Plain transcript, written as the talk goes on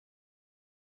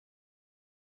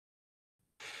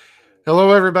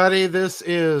Hello, everybody. This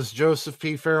is Joseph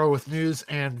P. Farrell with news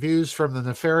and views from the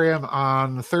Nefarium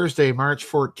on Thursday, March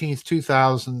 14th,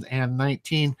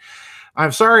 2019.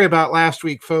 I'm sorry about last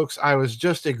week, folks. I was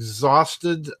just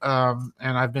exhausted, and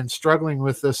I've been struggling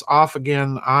with this off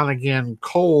again, on again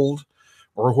cold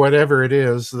or whatever it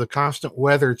is. The constant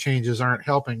weather changes aren't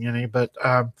helping any, but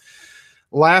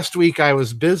last week I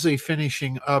was busy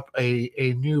finishing up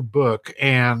a new book,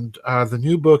 and the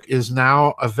new book is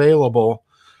now available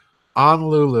on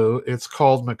Lulu. It's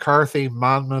called McCarthy,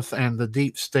 Monmouth, and the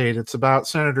Deep State. It's about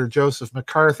Senator Joseph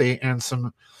McCarthy and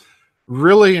some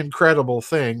really incredible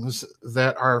things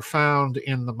that are found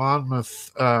in the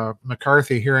Monmouth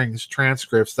McCarthy hearings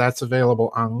transcripts. That's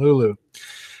available on Lulu.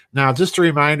 Now, just a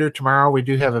reminder, tomorrow we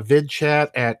do have a vid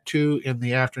chat at 2 in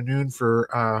the afternoon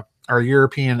for our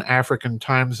European African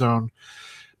time zone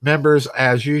members.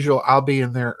 As usual, I'll be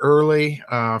in there early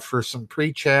for some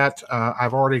pre-chat.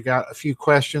 I've already got a few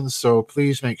questions, so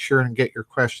please make sure and get your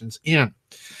questions in.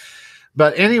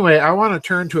 But anyway, I want to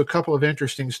turn to a couple of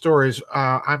interesting stories.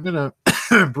 I'm going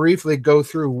to briefly go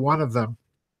through one of them,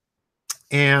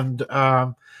 and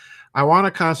I want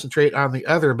to concentrate on the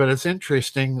other, but it's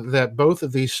interesting that both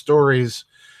of these stories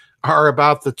are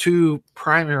about the two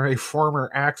primary former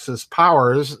Axis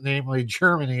powers, namely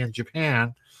Germany and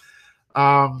Japan.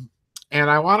 And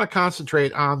I want to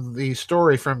concentrate on the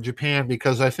story from Japan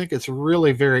because I think it's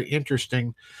really very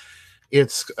interesting.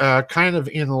 It's kind of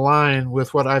in line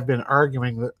with what I've been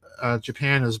arguing that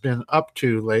Japan has been up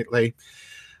to lately.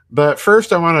 But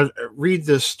first, I want to read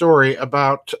this story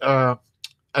about a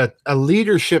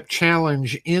leadership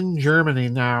challenge in Germany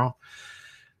now.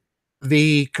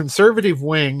 The conservative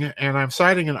wing, and I'm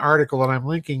citing an article that I'm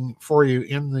linking for you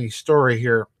in the story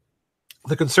here.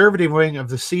 The conservative wing of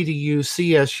the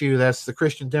CDU-CSU, that's the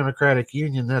Christian Democratic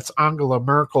Union, that's Angela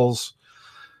Merkel's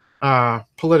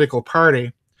political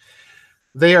party.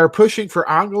 They are pushing for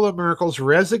Angela Merkel's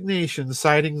resignation,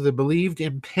 citing the believed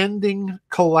impending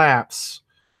collapse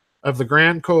of the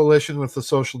Grand Coalition with the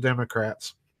Social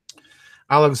Democrats.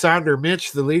 Alexander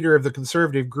Mitch, the leader of the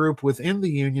conservative group within the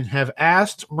union, have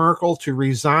asked Merkel to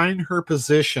resign her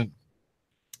position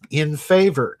in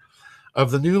favor of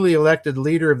the newly elected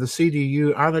leader of the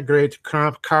CDU, Annegret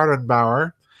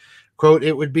Kramp-Karrenbauer. Quote,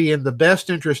 "It would be in the best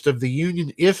interest of the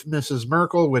union if Mrs.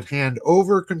 Merkel would hand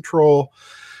over control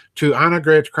to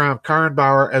Annegret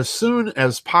Kramp-Karrenbauer as soon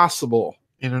as possible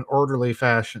in an orderly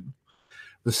fashion.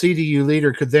 The CDU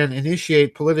leader could then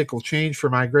initiate political change for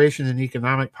migration and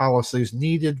economic policies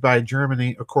needed by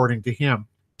Germany, according to him.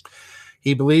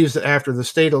 He believes that after the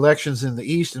state elections in the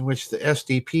East, in which the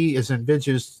SDP is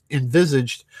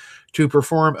envisaged to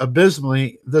perform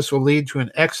abysmally, this will lead to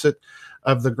an exit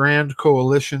of the Grand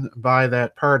Coalition by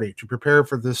that party. To prepare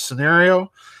for this scenario,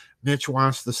 Mitch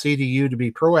wants the CDU to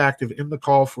be proactive in the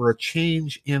call for a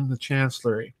change in the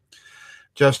chancellery.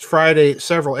 Just Friday,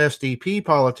 several SDP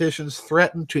politicians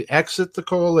threatened to exit the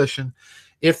coalition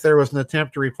if there was an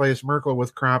attempt to replace Merkel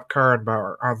with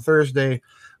Kramp-Karrenbauer. On Thursday,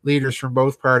 leaders from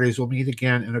both parties will meet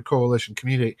again in a coalition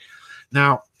committee."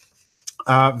 Now,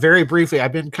 very briefly,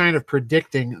 I've been kind of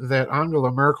predicting that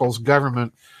Angela Merkel's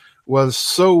government was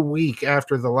so weak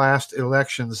after the last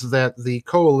elections that the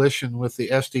coalition with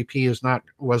the SDP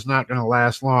was not going to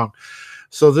last long.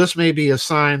 So this may be a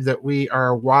sign that we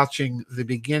are watching the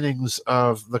beginnings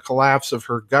of the collapse of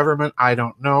her government. I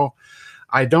don't know.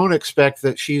 I don't expect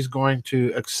that she's going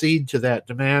to accede to that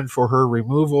demand for her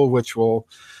removal, which will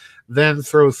then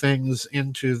throw things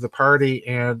into the party,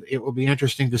 and it will be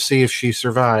interesting to see if she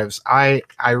survives. I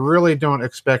really don't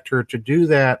expect her to do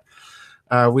that.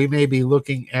 We may be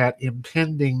looking at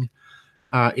impending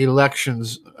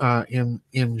elections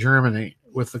in Germany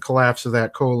with the collapse of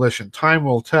that coalition. Time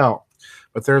will tell,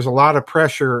 but there's a lot of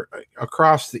pressure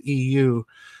across the EU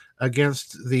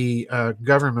against the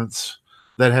governments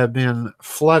that have been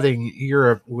flooding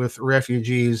Europe with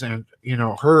refugees, and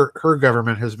her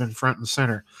government has been front and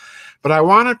center. But I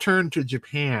want to turn to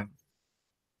Japan.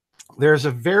 There's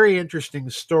a very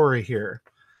interesting story here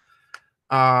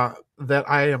that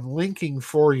I am linking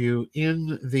for you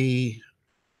in the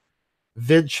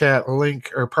vid chat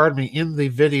link, or pardon me, in the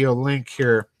video link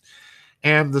here.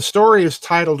 And the story is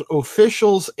titled,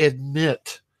 "Officials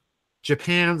Admit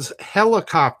Japan's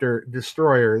Helicopter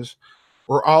Destroyers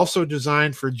Were Also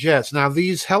Designed for Jets." Now,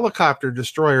 these helicopter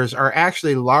destroyers are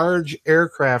actually large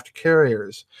aircraft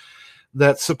carriers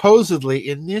that supposedly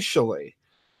initially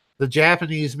the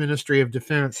Japanese Ministry of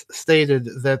Defense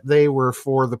stated that they were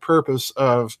for the purpose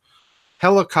of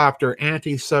helicopter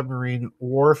anti-submarine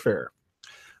warfare.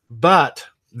 But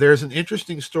there's an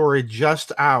interesting story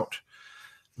just out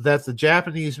that the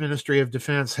Japanese Ministry of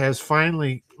Defense has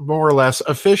finally, more or less,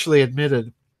 officially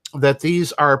admitted that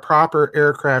these are proper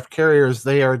aircraft carriers.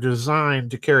 They are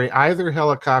designed to carry either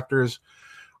helicopters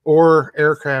or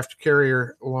aircraft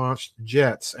carrier launched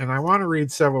jets. And I want to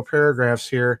read several paragraphs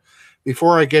here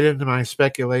before I get into my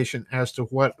speculation as to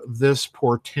what this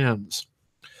portends.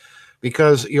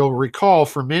 Because you'll recall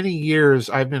for many years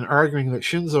I've been arguing that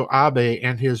Shinzo Abe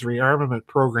and his rearmament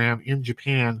program in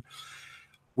Japan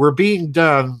were being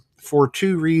done for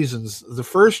two reasons. The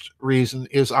first reason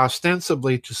is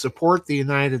ostensibly to support the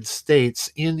United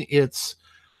States in its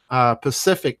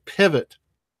Pacific pivot.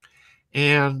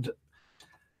 And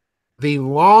the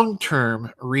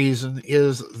long-term reason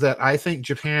is that I think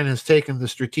Japan has taken the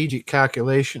strategic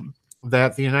calculation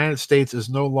that the United States is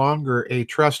no longer a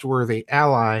trustworthy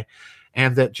ally,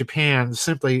 and that Japan,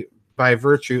 simply by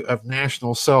virtue of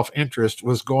national self-interest,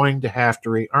 was going to have to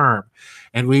rearm.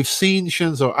 And we've seen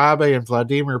Shinzo Abe and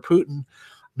Vladimir Putin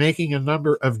making a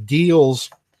number of deals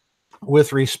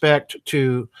with respect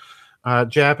to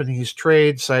Japanese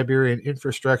trade, Siberian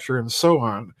infrastructure, and so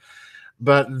on.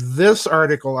 But this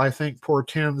article, I think,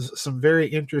 portends some very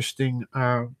interesting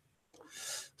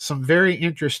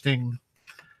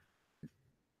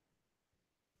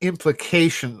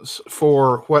implications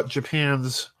for what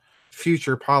Japan's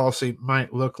future policy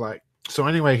might look like. So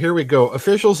anyway, here we go.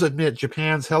 Officials admit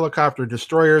Japan's helicopter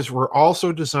destroyers were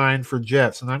also designed for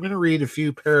jets. And I'm going to read a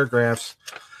few paragraphs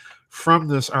from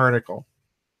this article.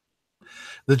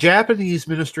 The Japanese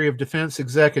Ministry of Defense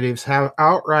executives have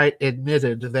outright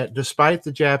admitted that despite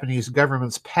the Japanese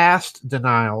government's past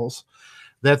denials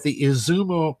that the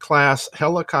Izumo-class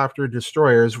helicopter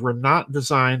destroyers were not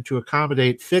designed to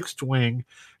accommodate fixed-wing,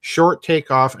 short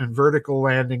takeoff, and vertical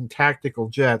landing tactical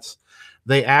jets,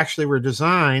 they actually were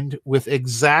designed with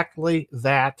exactly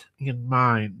that in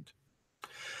mind.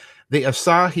 The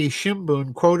Asahi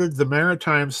Shimbun quoted the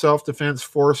Maritime Self-Defense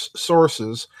Force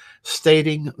sources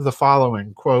stating the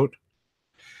following, quote,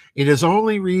 "It is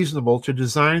only reasonable to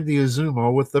design the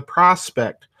Izumo with the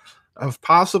prospect of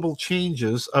possible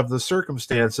changes of the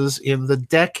circumstances in the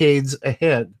decades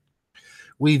ahead.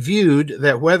 We viewed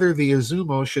that whether the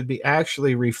Izumo should be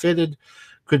actually refitted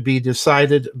could be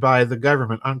decided by the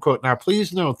government," unquote. Now,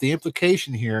 please note the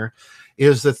implication here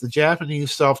is that the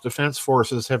Japanese self-defense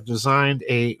forces have designed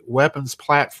a weapons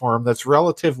platform that's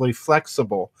relatively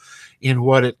flexible in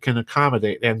what it can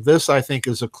accommodate. And this, I think,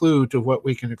 is a clue to what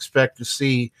we can expect to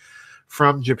see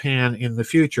from Japan in the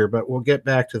future, but we'll get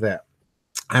back to that.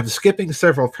 I'm skipping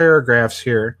several paragraphs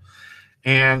here,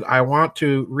 and I want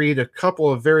to read a couple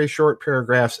of very short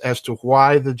paragraphs as to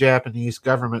why the Japanese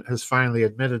government has finally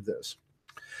admitted this.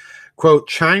 Quote,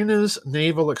 "China's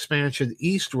naval expansion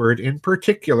eastward in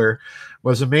particular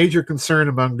was a major concern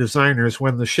among designers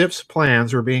when the ship's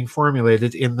plans were being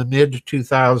formulated in the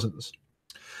mid-2000s.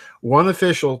 One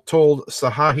official told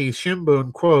Asahi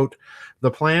Shimbun, quote,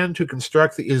 "The plan to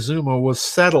construct the Izumo was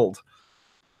settled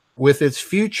with its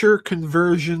future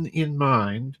conversion in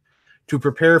mind to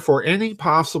prepare for any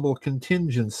possible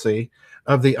contingency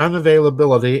of the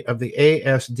unavailability of the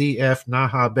ASDF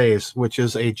Naha base," which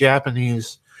is a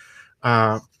Japanese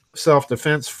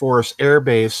self-defense force air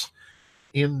base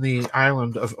in the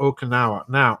island of Okinawa.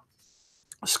 Now,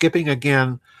 skipping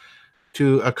again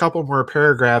to a couple more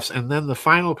paragraphs, and then the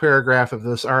final paragraph of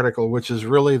this article, which is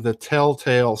really the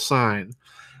telltale sign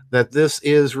that this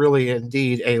is really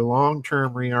indeed a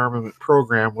long-term rearmament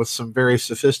program with some very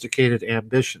sophisticated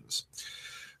ambitions.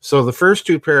 So the first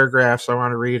two paragraphs I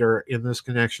want to read are in this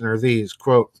connection are these,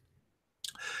 quote,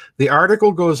 "The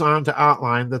article goes on to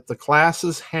outline that the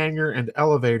class's hangar and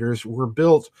elevators were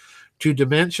built to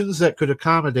dimensions that could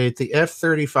accommodate the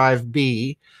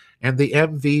F-35B and the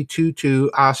MV-22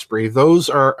 Osprey. Those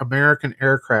are American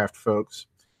aircraft, folks.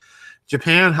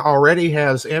 Japan already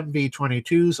has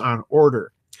MV-22s on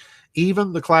order.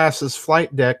 Even the class's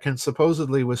flight deck can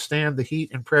supposedly withstand the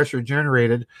heat and pressure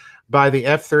generated by the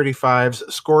F-35's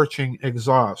scorching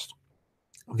exhaust.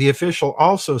 The official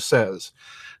also says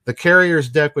the carrier's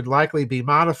deck would likely be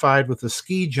modified with a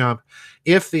ski jump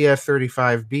if the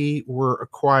F-35B were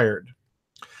acquired.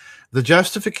 The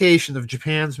justification of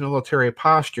Japan's military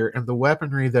posture and the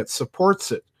weaponry that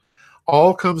supports it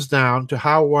all comes down to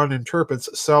how one interprets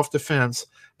self-defense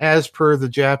as per the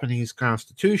Japanese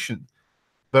constitution.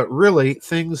 But really,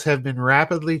 things have been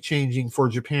rapidly changing for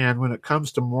Japan when it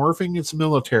comes to morphing its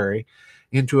military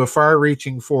into a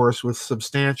far-reaching force with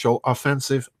substantial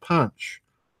offensive punch."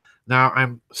 Now,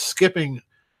 I'm skipping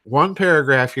one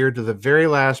paragraph here to the very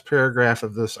last paragraph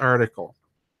of this article.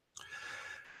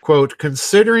 Quote,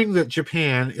 "Considering that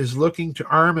Japan is looking to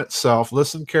arm itself,"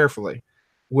 listen carefully,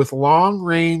 "with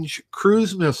long-range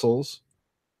cruise missiles,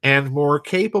 and more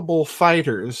capable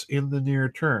fighters in the near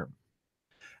term.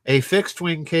 A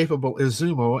fixed-wing capable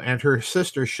Izumo and her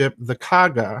sister ship, the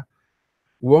Kaga,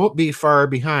 won't be far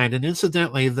behind. And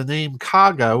incidentally, the name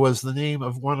Kaga was the name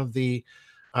of one of the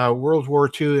World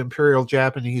War II Imperial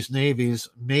Japanese Navy's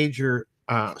major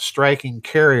striking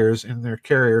carriers in their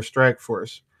carrier strike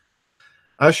force,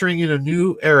 ushering in a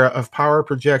new era of power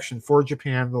projection for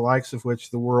Japan, the likes of which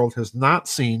the world has not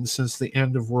seen since the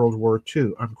end of World War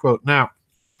II, unquote. Now,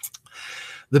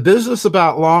 the business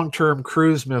about long-term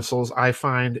cruise missiles I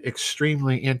find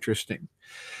extremely interesting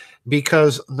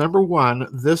because, number one,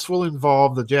 this will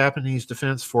involve the Japanese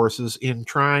Defense Forces in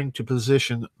trying to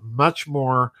position much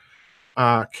more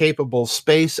capable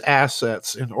space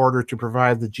assets in order to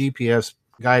provide the GPS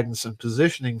guidance and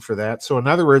positioning for that. So in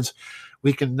other words,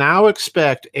 we can now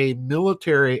expect a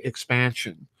military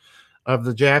expansion of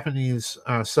the Japanese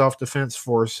self-defense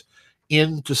force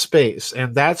into space,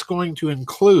 and that's going to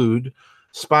include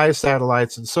spy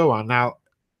satellites and so on. Now,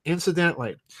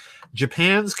 incidentally,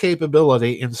 Japan's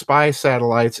capability in spy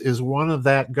satellites is one of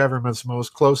that government's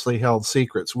most closely held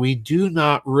secrets. We do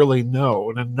not really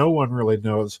know, and no one really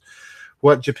knows,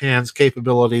 what Japan's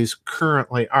capabilities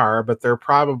currently are, but they're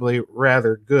probably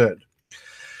rather good.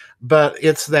 But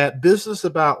it's that business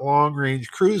about long-range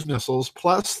cruise missiles,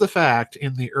 plus the fact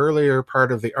in the earlier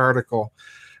part of the article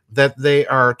that they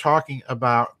are talking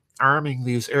about arming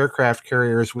these aircraft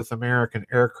carriers with American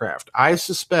aircraft. I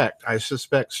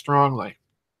suspect strongly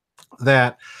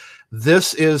that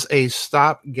this is a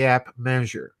stopgap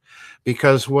measure,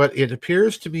 because what it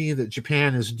appears to me that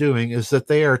Japan is doing is that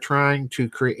they are trying to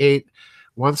create,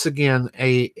 once again,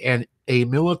 a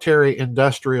military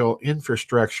industrial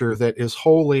infrastructure that is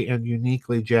wholly and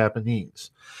uniquely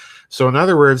Japanese. So in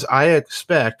other words, I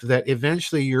expect that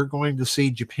eventually you're going to see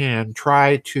Japan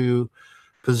try to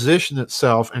position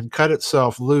itself and cut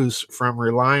itself loose from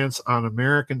reliance on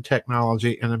American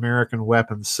technology and American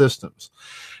weapons systems.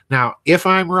 Now, if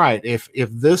I'm right, if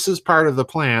this is part of the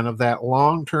plan of that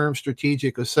long-term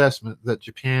strategic assessment that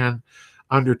Japan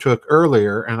undertook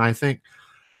earlier, and I think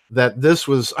that this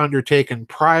was undertaken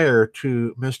prior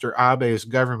to Mr. Abe's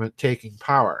government taking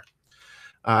power,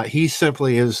 he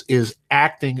simply is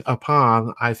acting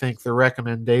upon, I think, the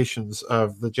recommendations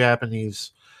of the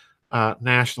Japanese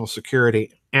national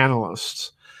security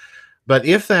analysts. But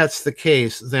if that's the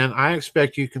case, then I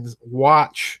expect you can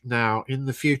watch now in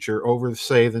the future, over,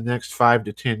 say, the next 5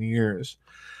 to 10 years,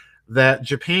 that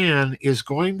Japan is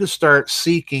going to start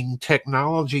seeking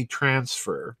technology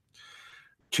transfer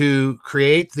to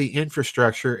create the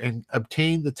infrastructure and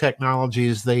obtain the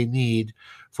technologies they need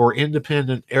for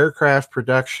independent aircraft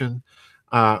production,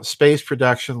 space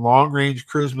production, long-range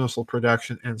cruise missile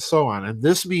production, and so on. And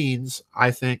this means,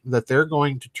 I think, that they're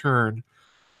going to turn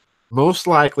most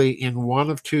likely in one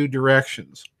of two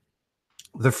directions.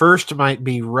 The first might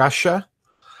be Russia,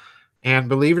 and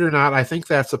believe it or not, I think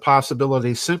that's a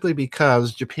possibility simply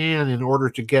because Japan, in order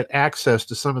to get access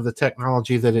to some of the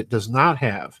technology that it does not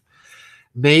have,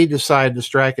 may decide to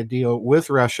strike a deal with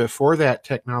Russia for that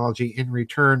technology in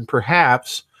return,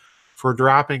 perhaps, for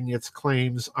dropping its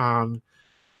claims on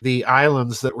the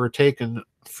islands that were taken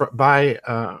by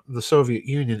the Soviet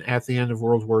Union at the end of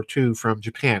World War II from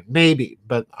Japan. Maybe,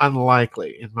 but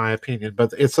unlikely, in my opinion.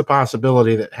 But it's a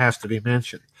possibility that has to be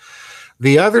mentioned.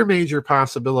 The other major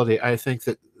possibility I think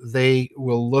that they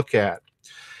will look at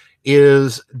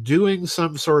is doing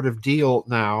some sort of deal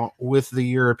now with the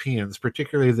Europeans,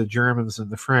 particularly the Germans and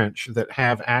the French, that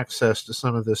have access to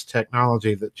some of this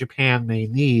technology that Japan may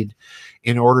need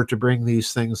in order to bring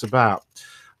these things about.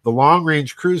 The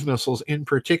long-range cruise missiles in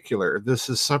particular, this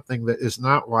is something that is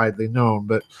not widely known,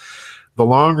 but the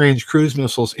long-range cruise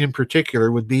missiles in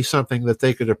particular would be something that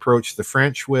they could approach the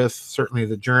French with, certainly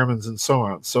the Germans, and so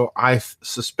on. So I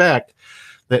suspect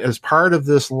that as part of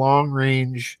this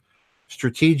long-range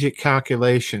strategic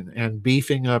calculation and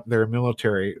beefing up their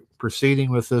military,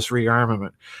 proceeding with this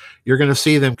rearmament, you're going to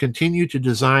see them continue to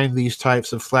design these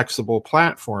types of flexible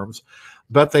platforms,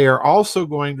 but they are also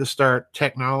going to start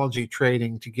technology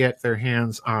trading to get their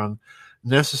hands on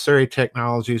necessary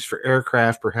technologies for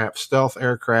aircraft, perhaps stealth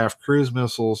aircraft, cruise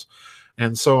missiles,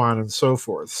 and so on and so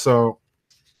forth. So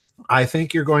I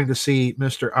think you're going to see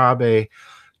Mr. Abe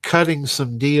cutting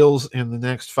some deals in the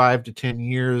next 5 to 10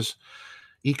 years,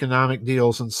 economic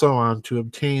deals and so on, to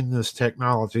obtain this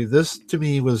technology. This, to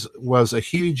me, was a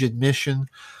huge admission.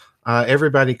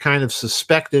 Everybody kind of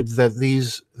suspected that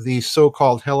these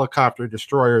so-called helicopter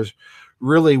destroyers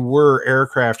really were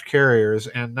aircraft carriers,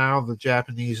 and now the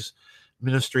Japanese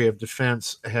Ministry of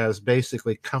Defense has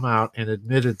basically come out and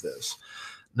admitted this.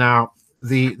 Now,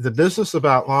 the business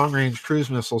about long-range cruise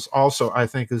missiles also, I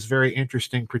think, is very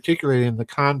interesting, particularly in the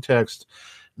context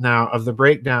now of the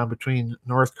breakdown between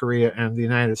North Korea and the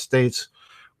United States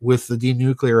with the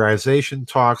denuclearization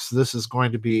talks. This is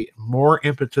going to be more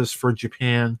impetus for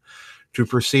Japan to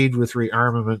proceed with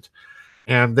rearmament.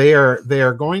 And they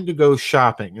are going to go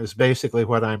shopping, is basically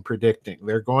what I'm predicting.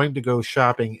 They're going to go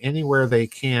shopping anywhere they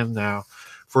can now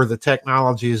for the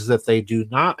technologies that they do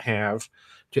not have,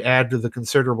 to add to the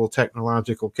considerable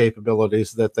technological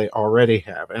capabilities that they already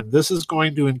have. And this is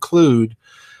going to include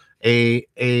a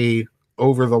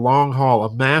over the long haul,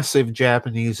 a massive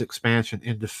Japanese expansion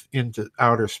into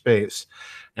outer space.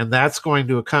 And that's going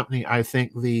to accompany, I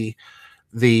think, the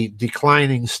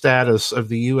declining status of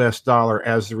the US dollar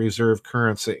as the reserve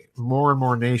currency. More and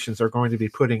more nations are going to be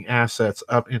putting assets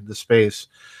up into space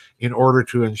in order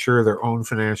to ensure their own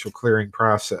financial clearing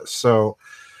process. So,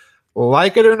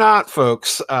 like it or not,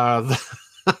 folks, the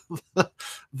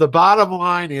bottom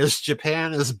line is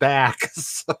Japan is back.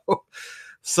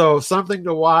 So something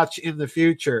to watch in the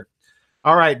future.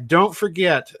 All right, don't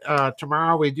forget,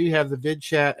 tomorrow we do have the vid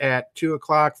chat at 2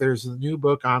 o'clock. There's a new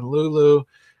book on Lulu,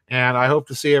 and I hope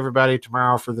to see everybody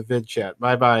tomorrow for the vid chat.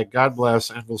 Bye-bye. God bless,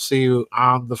 and we'll see you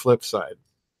on the flip side.